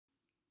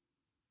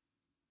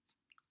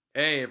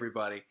Hey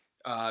everybody!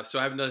 So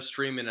I haven't done a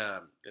stream in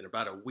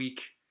about a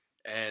week,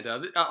 and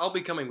I'll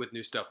be coming with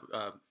new stuff.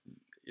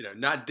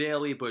 Not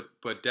daily, but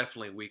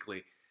definitely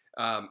weekly.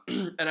 And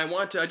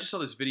I just saw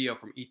this video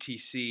from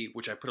ETC,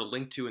 which I put a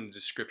link to in the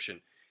description,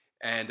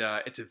 and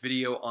it's a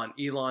video on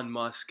Elon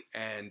Musk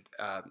and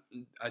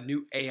a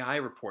new AI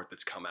report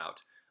that's come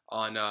out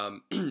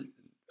on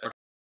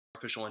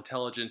artificial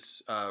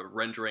intelligence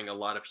rendering a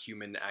lot of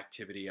human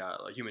activity,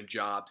 human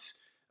jobs,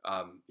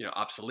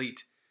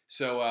 obsolete.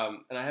 So,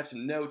 and I have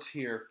some notes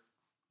here,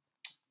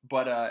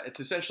 but it's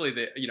essentially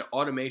the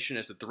automation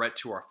as a threat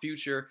to our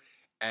future,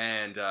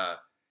 and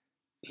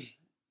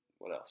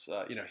what else?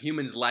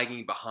 Humans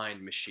lagging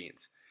behind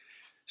machines.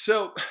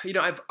 So,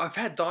 I've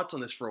had thoughts on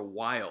this for a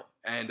while,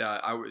 and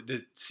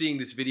seeing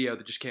this video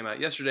that just came out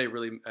yesterday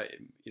really,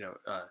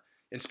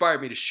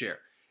 inspired me to share.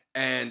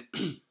 And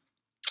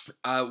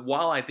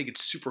while I think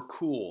it's super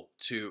cool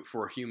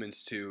for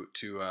humans to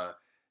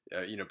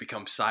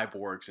become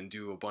cyborgs and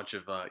do a bunch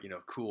of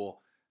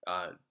cool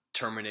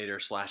Terminator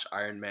slash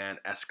Iron Man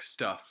esque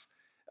stuff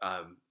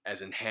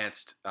as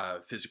enhanced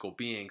physical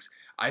beings,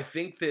 I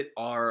think that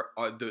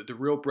the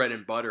real bread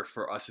and butter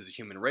for us as a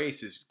human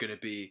race is going to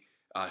be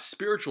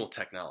spiritual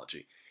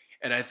technology.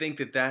 And I think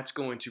that that's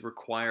going to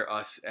require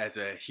us as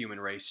a human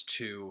race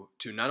to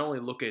not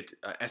only look at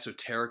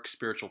esoteric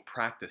spiritual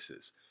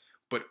practices,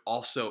 but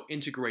also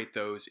integrate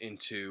those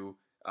into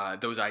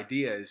those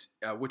ideas,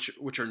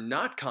 which are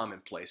not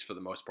commonplace for the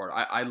most part.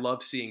 I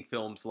love seeing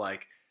films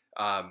like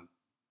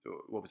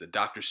what was it,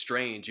 Doctor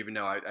Strange, even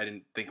though I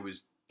didn't think it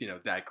was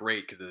that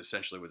great because it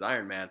essentially was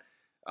Iron Man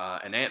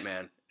and Ant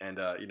Man and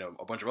a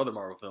bunch of other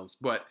Marvel films.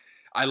 But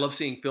I love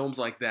seeing films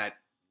like that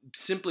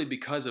simply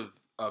because of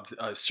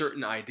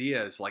certain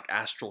ideas like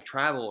astral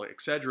travel,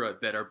 etc.,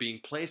 that are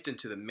being placed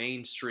into the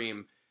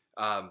mainstream,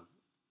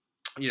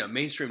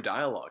 mainstream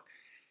dialogue.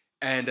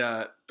 And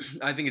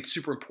I think it's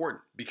super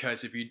important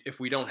because if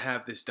we don't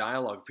have this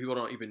dialogue, people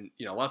don't even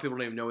a lot of people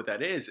don't even know what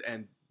that is,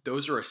 and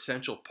those are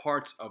essential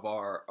parts of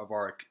our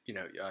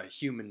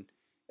human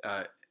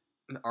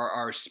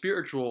our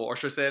spiritual, or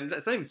should I say,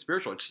 it's not even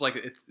spiritual. It's just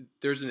like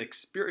there's an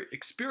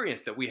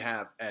experience that we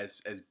have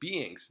as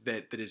beings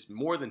that is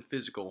more than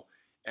physical,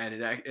 and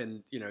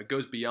it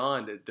goes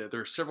beyond. There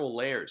are several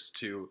layers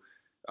to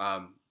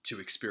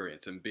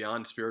experience, and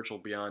beyond spiritual,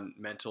 beyond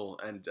mental,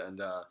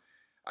 and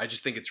I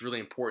just think it's really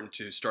important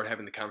to start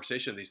having the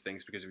conversation of these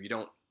things, because if you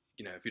don't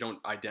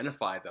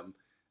identify them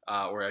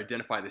or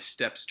identify the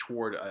steps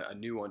toward a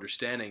new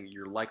understanding,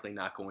 you're likely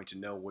not going to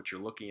know what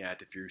you're looking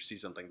at if you see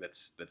something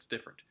that's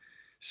different.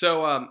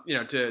 So,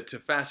 to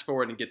fast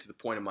forward and get to the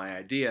point of my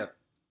idea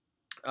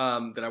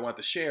that I want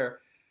to share,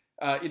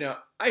 I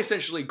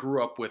essentially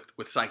grew up with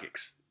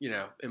psychics,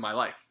 in my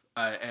life,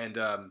 and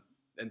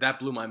that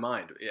blew my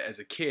mind as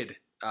a kid.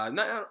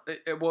 Well,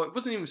 it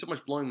wasn't even so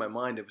much blowing my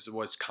mind; it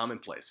was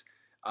commonplace.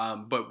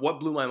 But what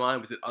blew my mind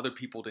was that other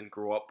people didn't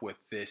grow up with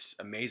this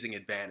amazing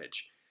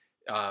advantage.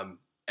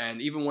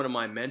 And even one of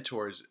my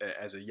mentors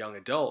as a young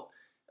adult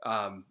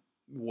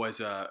was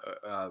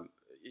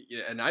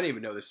and I didn't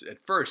even know this at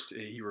first.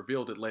 He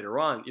revealed it later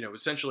on.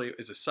 Essentially,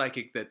 is a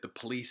psychic that the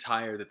police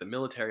hire, that the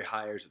military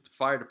hires, that the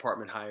fire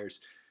department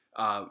hires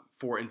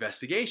for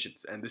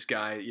investigations. And this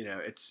guy,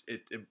 it's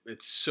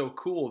so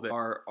cool that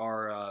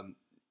our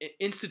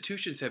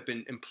institutions have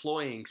been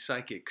employing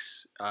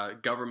psychics,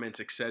 governments,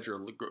 etc.,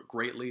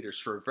 great leaders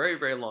for a very,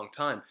 very long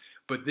time.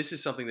 But this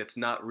is something that's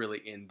not really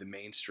in the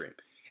mainstream.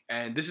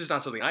 And this is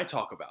not something I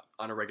talk about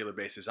on a regular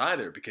basis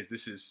either, because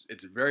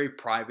it's very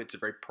private, it's a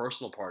very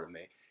personal part of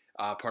me,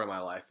 part of my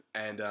life,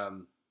 and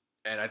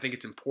I think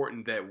it's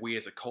important that we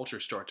as a culture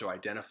start to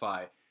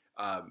identify,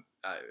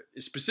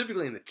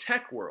 specifically in the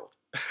tech world,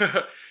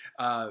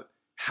 uh,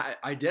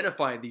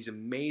 identify these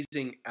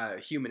amazing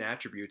human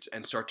attributes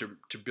and start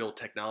to build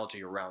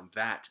technology around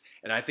that.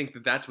 And I think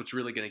that that's what's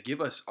really going to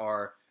give us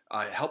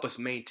help us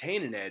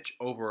maintain an edge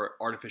over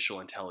artificial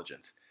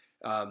intelligence.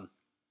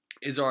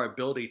 Is our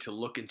ability to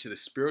look into the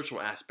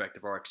spiritual aspect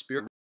of our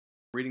experience,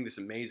 reading this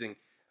amazing,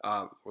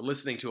 or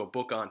listening to a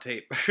book on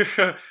tape,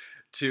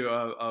 to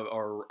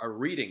a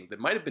reading that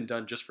might have been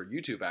done just for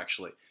YouTube,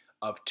 actually,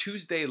 of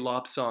Tuesday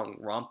Lobsang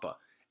Rampa.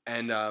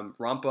 And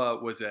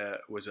Rampa was a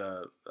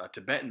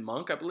Tibetan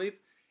monk, I believe,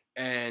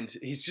 and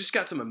he's just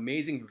got some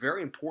amazing,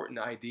 very important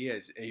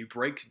ideas. And he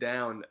breaks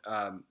down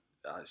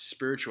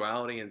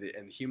spirituality and the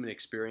human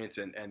experience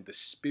and the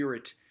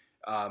spirit,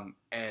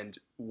 and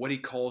what he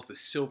calls the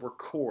silver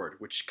cord,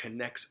 which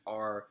connects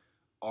our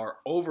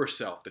over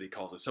self, that he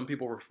calls it. Some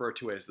people refer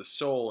to it as the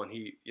soul, and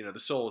the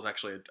soul is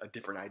actually a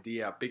different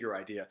idea, a bigger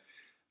idea.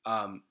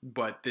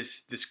 But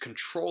this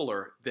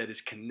controller that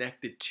is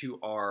connected to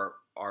our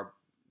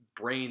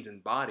brains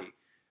and body,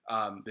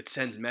 that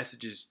sends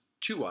messages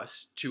to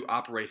us to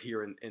operate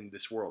here in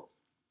this world.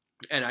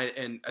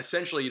 And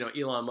essentially,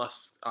 Elon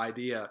Musk's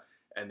idea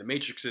and the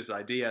Matrix's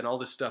idea and all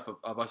this stuff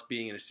of us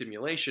being in a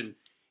simulation,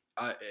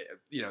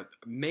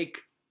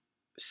 make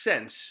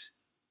sense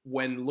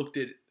when looked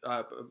at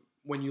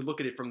when you look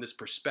at it from this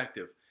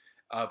perspective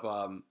of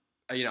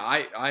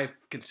I've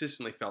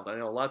consistently felt, I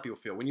know a lot of people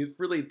feel, when you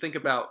really think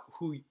about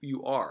who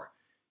you are,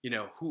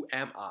 who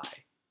am I?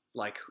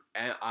 Like,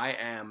 I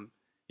am,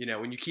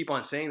 when you keep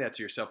on saying that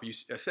to yourself, you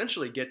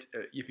essentially get,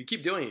 if you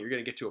keep doing it, you're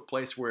going to get to a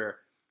place where,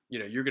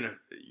 you're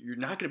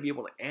not going to be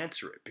able to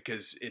answer it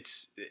because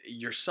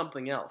you're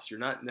something else. You're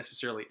not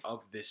necessarily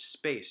of this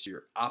space.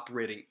 You're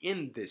operating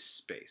in this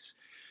space.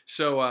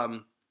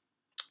 So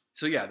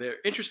yeah, they're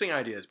interesting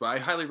ideas, but I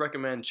highly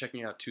recommend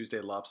checking out Tuesday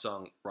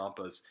Lobsang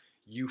Rampa's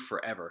You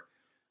Forever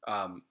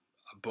um,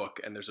 book,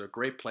 and there's a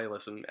great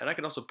playlist, and I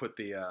can also put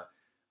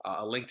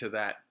a link to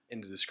that in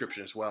the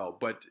description as well.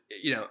 But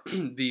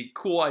the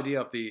cool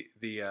idea of the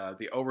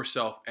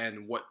overself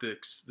and what the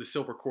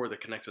silver cord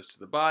that connects us to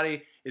the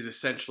body is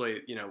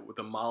essentially with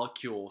the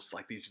molecules,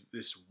 like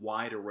this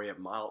wide array of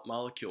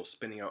molecules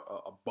spinning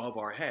above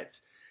our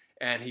heads,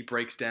 and he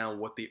breaks down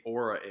what the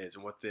aura is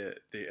and what the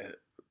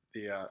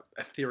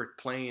etheric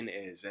plane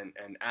is,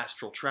 and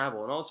astral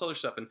travel and all this other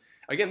stuff. And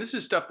again, this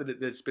is stuff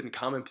that's been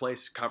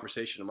commonplace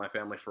conversation in my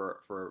family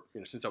for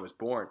since I was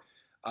born.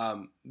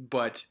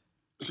 But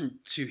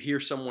to hear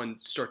someone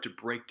start to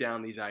break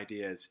down these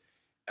ideas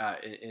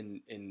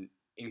in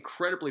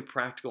incredibly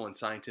practical and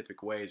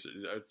scientific ways,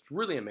 it's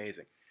really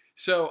amazing.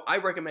 So I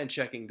recommend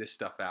checking this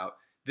stuff out.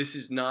 This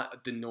is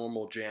not the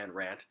normal Jan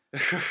rant,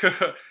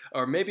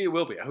 or maybe it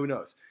will be. Who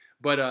knows?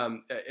 But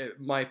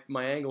my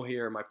angle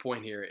here, my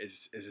point here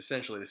is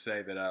essentially to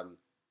say that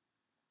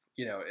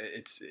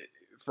it's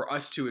for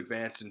us to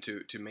advance and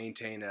to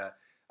maintain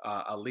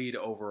a lead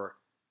over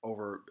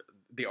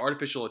the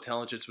artificial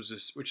intelligence,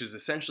 which is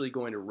essentially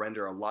going to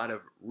render a lot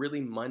of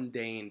really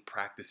mundane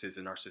practices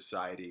in our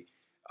society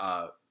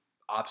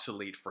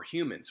obsolete for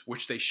humans,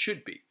 which they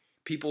should be.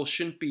 People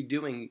shouldn't be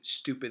doing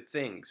stupid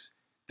things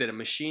that a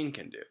machine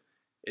can do.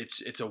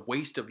 It's a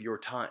waste of your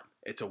time.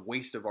 It's a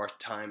waste of our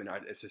time in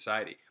our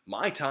society.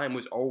 My time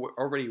was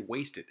already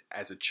wasted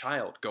as a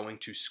child going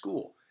to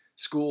school.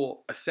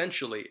 School,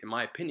 essentially, in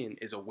my opinion,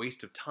 is a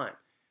waste of time.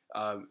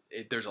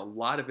 There's a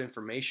lot of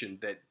information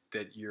that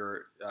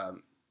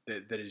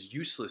is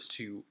useless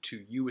to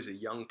you as a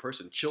young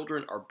person.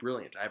 Children are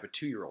brilliant. I have a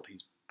 2-year-old.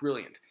 He's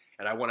brilliant,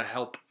 and I want to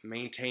help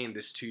maintain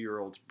this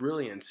 2-year-old's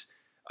brilliance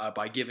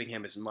by giving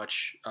him as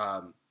much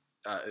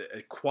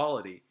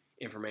quality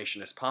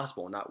information as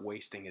possible, and not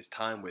wasting his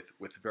time with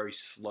very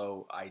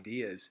slow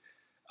ideas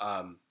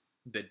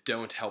that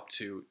don't help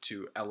to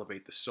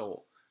elevate the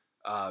soul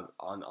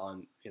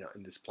on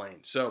in this plane.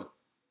 So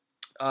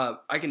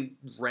I can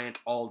rant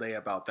all day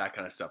about that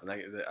kind of stuff, and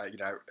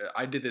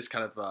I did this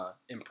kind of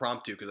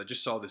impromptu because I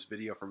just saw this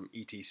video from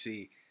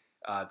ETC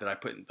that I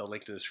put in the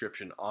link in the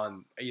description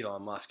on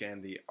Elon Musk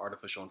and the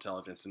artificial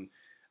intelligence. And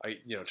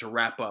to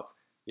wrap up,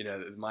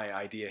 my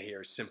idea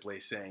here is simply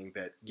saying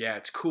that, yeah,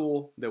 it's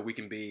cool that we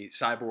can be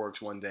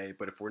cyborgs one day,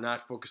 but if we're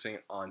not focusing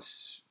on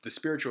the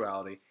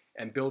spirituality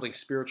and building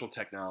spiritual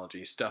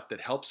technology, stuff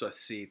that helps us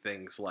see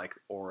things like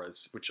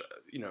auras, which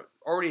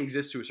already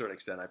exist to a certain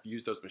extent. I've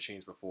used those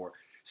machines before.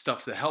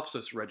 Stuff that helps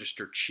us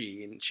register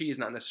chi, and chi is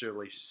not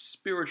necessarily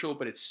spiritual,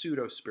 but it's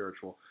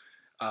pseudo-spiritual.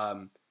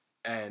 And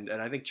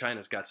I think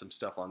China's got some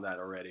stuff on that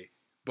already.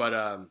 But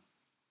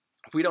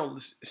if we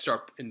don't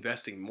start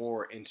investing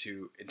more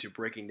into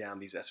breaking down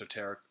these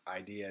esoteric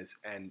ideas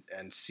and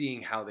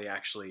seeing how they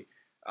actually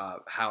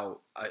how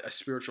a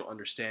spiritual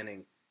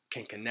understanding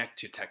can connect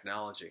to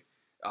technology,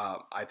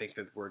 I think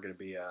that we're going to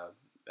be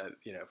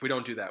if we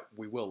don't do that,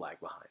 we will lag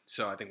behind.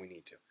 So I think we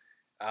need to.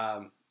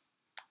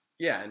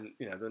 Yeah, and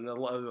then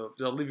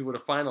I'll leave you with a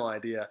final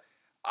idea.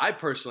 I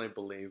personally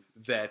believe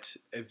that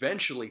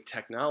eventually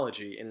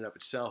technology in and of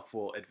itself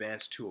will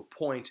advance to a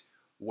point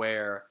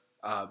where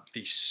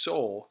the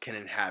soul can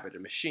inhabit a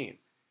machine.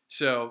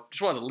 So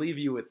just wanted to leave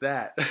you with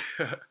that.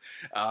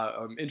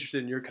 I'm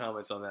interested in your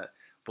comments on that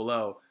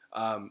below.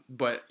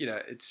 But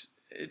it's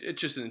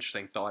just an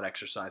interesting thought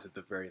exercise at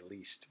the very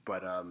least.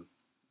 But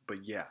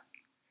yeah,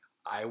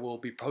 I will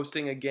be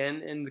posting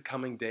again in the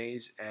coming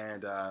days,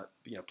 and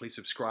please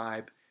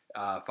subscribe.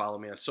 Follow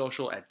me on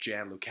social at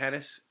Jan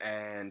Lucanis,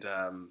 and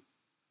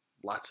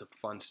lots of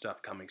fun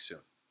stuff coming soon.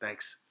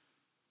 Thanks.